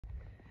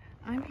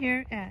I'm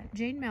here at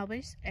Jane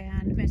Melby's,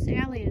 and Miss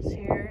Allie is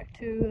here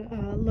to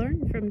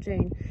learn from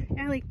Jane.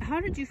 Allie,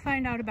 how did you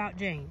find out about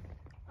Jane?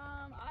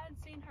 I had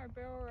seen her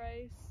barrel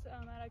race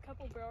at a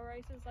couple barrel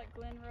races like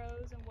Glen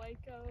Rose and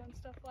Waco and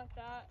stuff like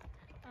that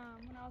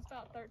when I was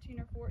about 13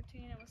 or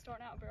 14 and was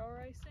starting out barrel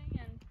racing,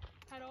 and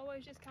had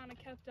always just kind of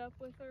kept up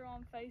with her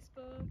on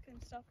Facebook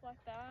and stuff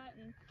like that,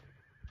 and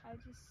I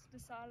just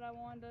decided I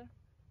wanted to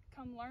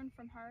come learn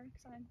from her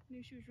because I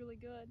knew she was really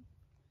good.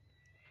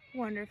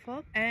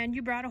 Wonderful. And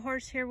you brought a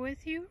horse here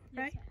with you,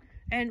 right? Yes,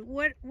 And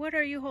what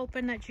are you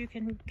hoping that you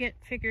can get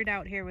figured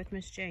out here with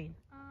Miss Jane?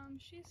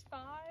 She's 5,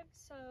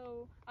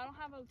 so I don't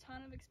have a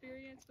ton of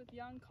experience with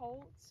young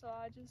colts, so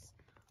I just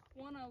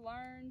want to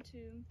learn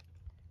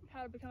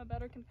how to become a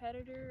better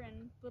competitor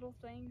and little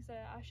things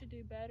that I should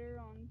do better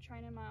on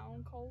training my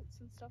own colts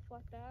and stuff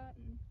like that,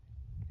 and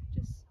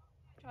just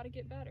try to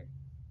get better.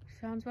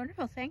 Sounds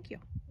wonderful. Thank you.